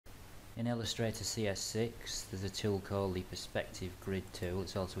In Illustrator CS6 there's a tool called the Perspective Grid tool.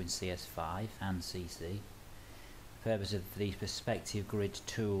 It's also in CS5 and CC. The purpose of the Perspective Grid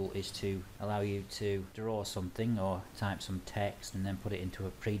tool is to allow you to draw something or type some text and then put it into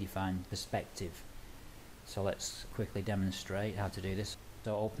a predefined perspective. So let's quickly demonstrate how to do this.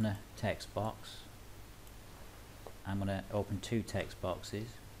 So open a text box. I'm going to open two text boxes.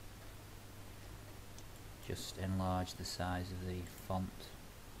 Just enlarge the size of the font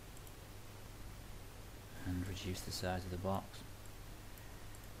and reduce the size of the box.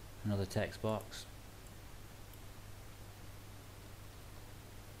 Another text box.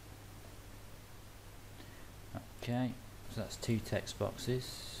 Okay, so that's two text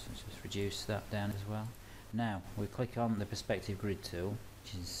boxes. Let's just reduce that down as well. Now we click on the Perspective Grid tool,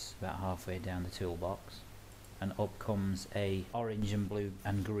 which is about halfway down the toolbox, and up comes a orange and blue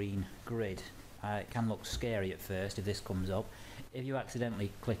and green grid. It can look scary at first if this comes up. If you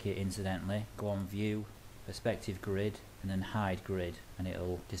accidentally click it incidentally, go on View, Perspective Grid, and then Hide Grid, and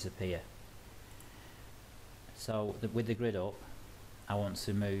it'll disappear. So with the grid up, I want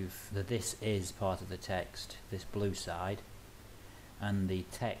to move the "this is" part of the text, this blue side, and the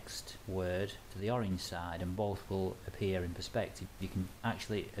text word to the orange side, and both will appear in perspective. You can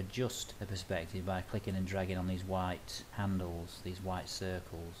actually adjust the perspective by clicking and dragging on these white handles, these white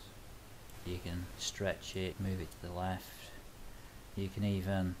circles. You can stretch it, move it to the left. You can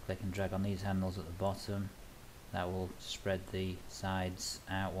even click and drag on these handles at the bottom. That will spread the sides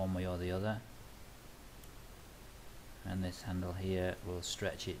out one way or the other. And this handle here will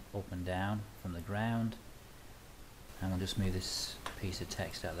stretch it up and down from the ground. And we'll just move this piece of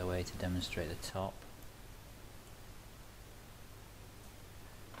text out of the way to demonstrate the top.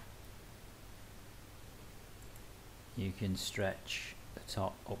 You can stretch the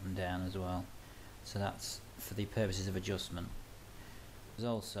top up and down as well. So that's for the purposes of adjustment. There's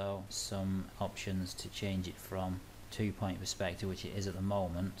also some options to change it from 2-point perspective, which it is at the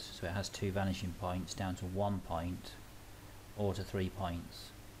moment, so it has 2 vanishing points, down to 1 point, or to 3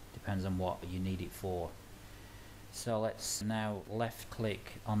 points. Depends on what you need it for. So let's now left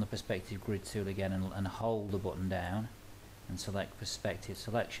click on the Perspective Grid tool again and hold the button down and select Perspective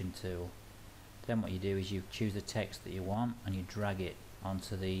Selection tool. Then what you do is you choose the text that you want and you drag it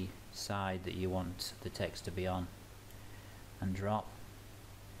onto the side that you want the text to be on and drop.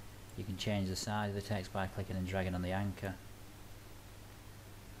 You can change the size of the text by clicking and dragging on the anchor.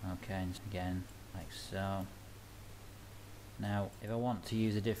 Okay, and again like so. Now if I want to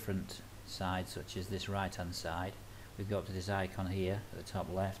use a different side, such as this right hand side, we go up to this icon here at the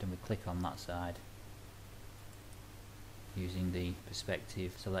top left and we click on that side using the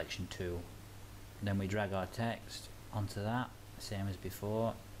Perspective Selection tool. And then we drag our text onto that, same as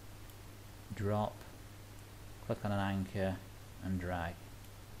before, drop, click on an anchor and drag.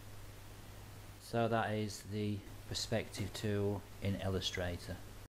 So that is the Perspective tool in Illustrator.